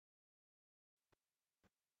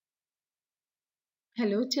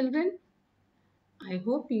Hello children, I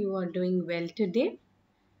hope you are doing well today.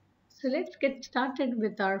 So let's get started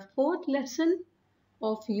with our fourth lesson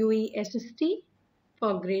of UAE SST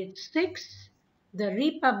for grade 6, the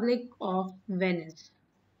Republic of Venice.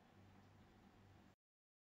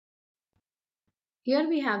 Here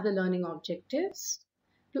we have the learning objectives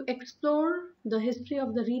to explore the history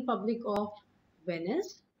of the Republic of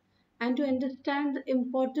Venice and to understand the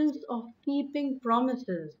importance of keeping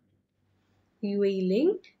promises. UAE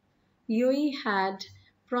linked. UAE had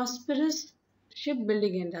prosperous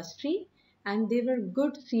shipbuilding industry and they were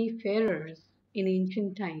good seafarers in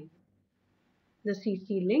ancient times. The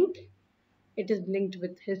CC linked. It is linked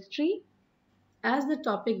with history as the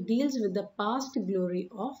topic deals with the past glory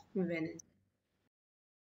of Venice.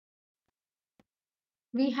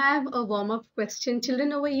 We have a warm-up question,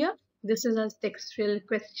 children, over here. This is a textual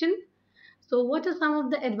question. So what are some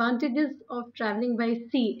of the advantages of traveling by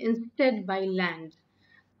sea instead by land?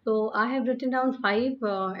 So I have written down 5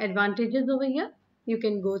 advantages over here. You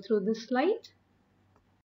can go through this slide.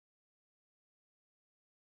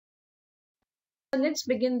 So let's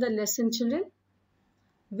begin the lesson, children.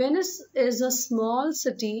 Venice is a small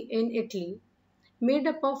city in Italy made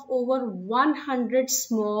up of over 100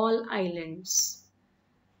 small islands.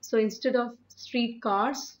 So instead of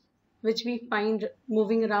streetcars, which we find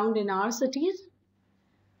moving around in our cities,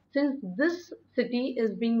 since this city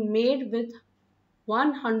is being made with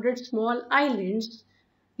 100 small islands,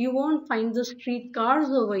 you won't find the streetcars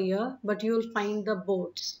over here, but you'll find the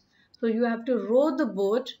boats. So you have to row the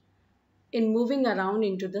boat in moving around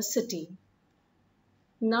into the city.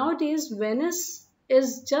 Nowadays, Venice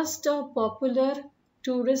is just a popular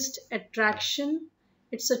tourist attraction.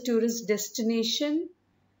 It's a tourist destination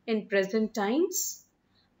in present times.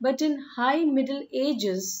 But in high Middle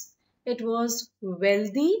Ages, it was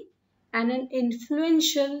wealthy and an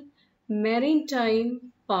influential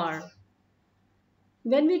maritime power.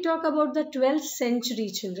 When we talk about the 12th century,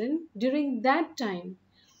 children, during that time,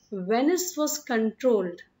 Venice was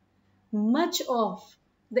controlled much of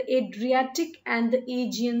the Adriatic and the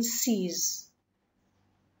Aegean seas.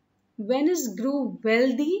 Venice grew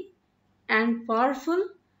wealthy and powerful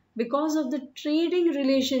because of the trading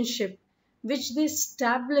relationship which they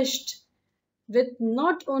established with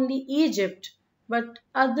not only Egypt but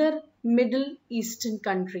other Middle Eastern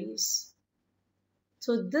countries.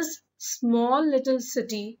 So this small little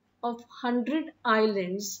city of 100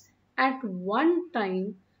 islands at one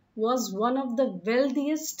time was one of the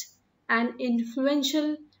wealthiest and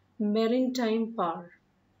influential maritime power.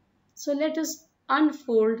 So let us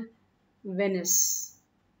unfold Venice.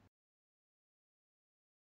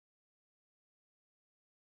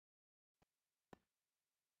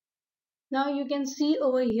 Now you can see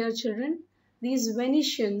over here, children, these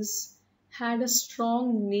Venetians had a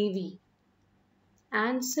strong navy.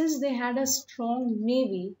 And since they had a strong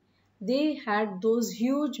navy, they had those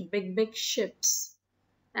huge big ships.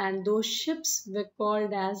 And those ships were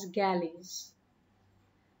called as galleys.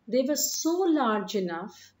 They were so large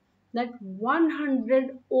enough that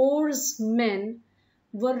 100 oarsmen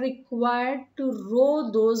were required to row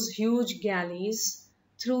those huge galleys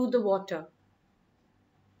through the water.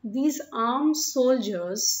 These armed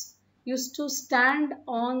soldiers used to stand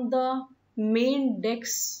on the main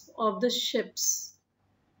decks of the ships,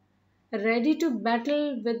 ready to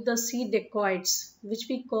battle with the sea dacoits, which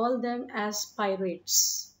we call them as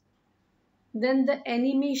pirates. Then the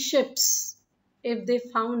enemy ships, if they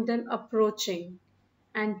found them approaching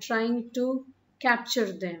and trying to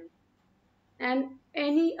capture them, and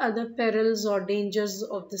any other perils or dangers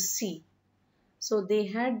of the sea. So they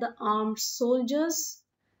had the armed soldiers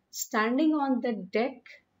standing on the deck,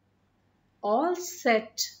 all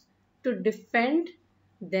set to defend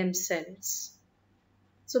themselves.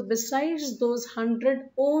 So besides those 100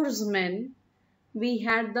 oarsmen, we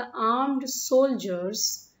had the armed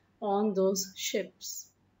soldiers on those ships.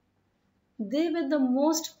 They were the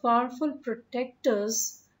most powerful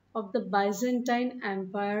protectors of the Byzantine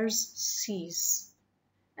Empire's seas,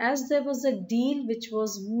 as there was a deal which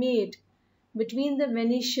was made between the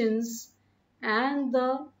Venetians and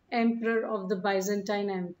the emperor of the Byzantine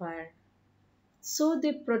Empire. So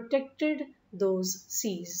they protected those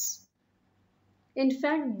seas. In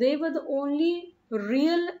fact, they were the only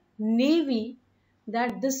real navy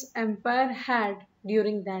that this empire had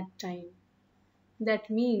during that time. That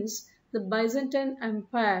means the Byzantine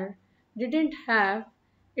Empire didn't have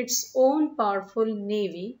its own powerful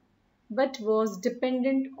navy but was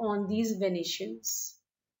dependent on these Venetians.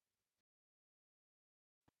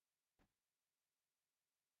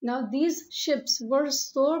 Now these ships were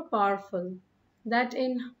so powerful that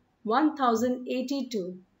in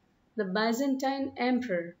 1082 the Byzantine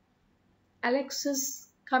Emperor Alexis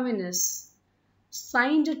Comnenus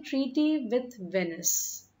signed a treaty with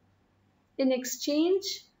Venice in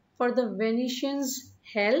exchange for the Venetians'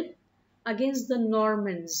 help against the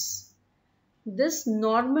Normans. These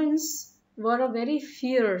Normans were a very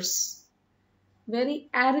fierce, very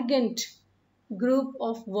arrogant group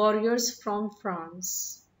of warriors from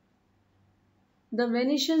France. The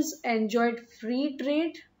Venetians enjoyed free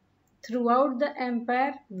trade throughout the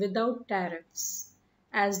empire without tariffs,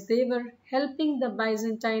 as they were helping the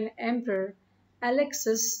Byzantine Emperor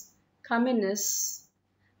Alexis Comnenus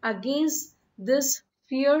against this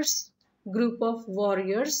fierce group of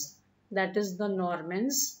warriors, that is the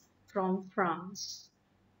Normans from France.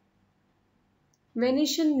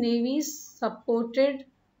 Venetian navies supported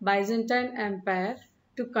Byzantine Empire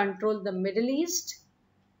to control the Middle East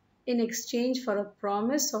in exchange for a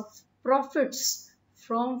promise of profits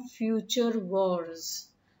from future wars.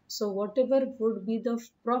 So whatever would be the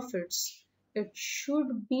profits, it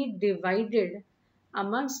should be divided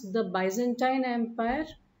amongst the Byzantine Empire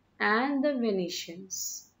and the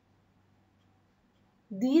Venetians.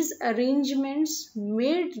 These arrangements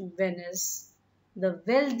made Venice the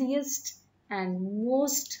wealthiest and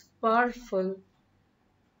most powerful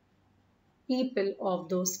people of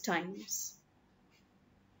those times.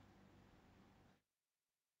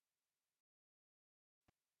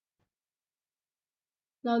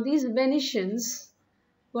 Now, these Venetians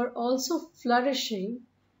were also flourishing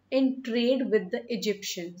in trade with the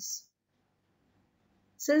Egyptians.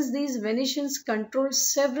 Since these Venetians controlled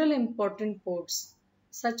several important ports,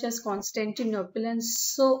 such as Constantinople and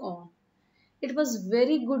so on, it was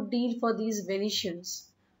very good deal for these Venetians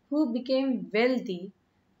who became wealthy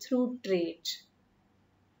through trade.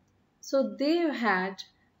 So they had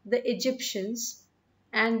the Egyptians,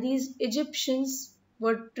 and these Egyptians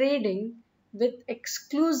were trading with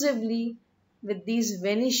exclusively with these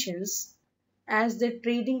Venetians as their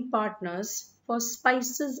trading partners for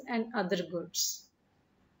spices and other goods.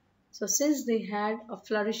 So since they had a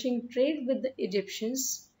flourishing trade with the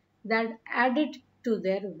Egyptians, that added to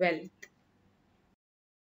their wealth.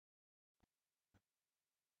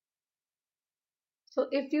 So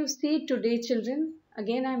if you see today, children,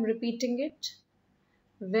 again I'm repeating it,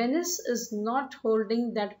 Venice is not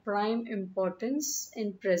holding that prime importance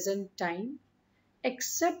in present time,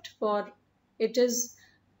 except for it is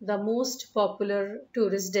the most popular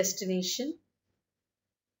tourist destination.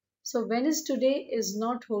 So Venice today is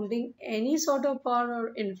not holding any sort of power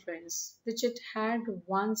or influence which it had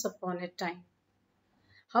once upon a time.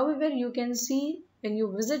 However, you can see when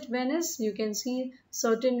you visit Venice, you can see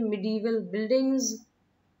certain medieval buildings,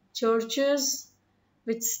 churches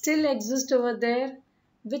which still exist over there,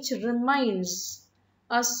 which reminds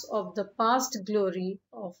us of the past glory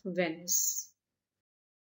of Venice.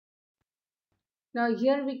 Now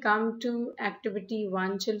here we come to activity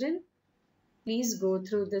 1, children. Please go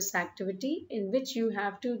through this activity in which you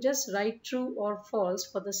have to just write true or false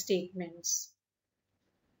for the statements.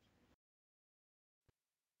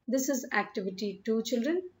 This is activity 2,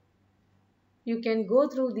 children. You can go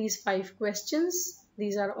through these 5 questions.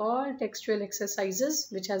 These are all textual exercises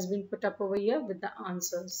which has been put up over here with the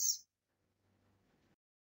answers.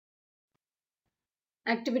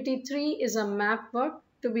 Activity 3 is a map work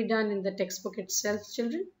to be done in the textbook itself,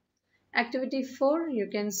 children. Activity 4, you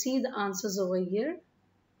can see the answers over here.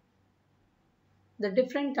 The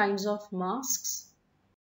different kinds of masks.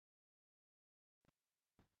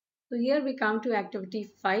 So here we come to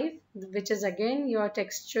activity 5, which is again your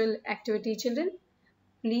textual activity, children.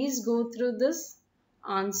 Please go through this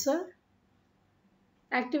answer.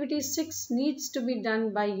 Activity 6 needs to be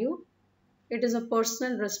done by you. It is a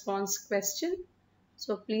personal response question.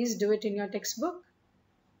 So please do it in your textbook.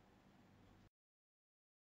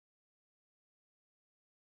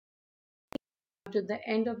 To the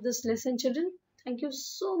end of this lesson, children. Thank you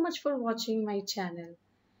so much for watching my channel.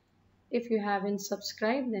 If you haven't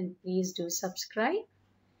subscribed, then please do subscribe.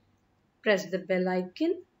 Press the bell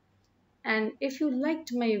icon. And if you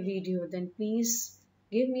liked my video, then please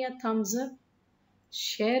give me a thumbs up.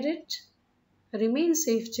 Share it. Remain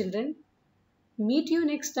safe, children. Meet you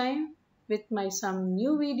next time with some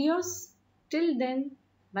new videos. Till then,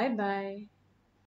 bye bye.